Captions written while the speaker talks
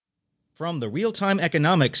From the Real-Time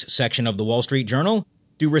Economics section of the Wall Street Journal,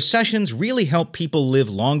 Do Recessions Really Help People Live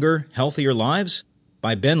Longer, Healthier Lives?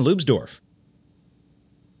 By Ben Leubsdorf.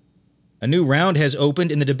 A new round has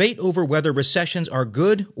opened in the debate over whether recessions are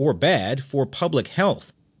good or bad for public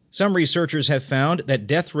health. Some researchers have found that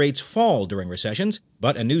death rates fall during recessions,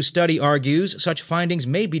 but a new study argues such findings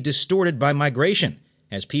may be distorted by migration,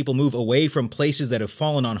 as people move away from places that have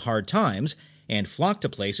fallen on hard times and flock to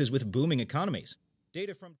places with booming economies. Data from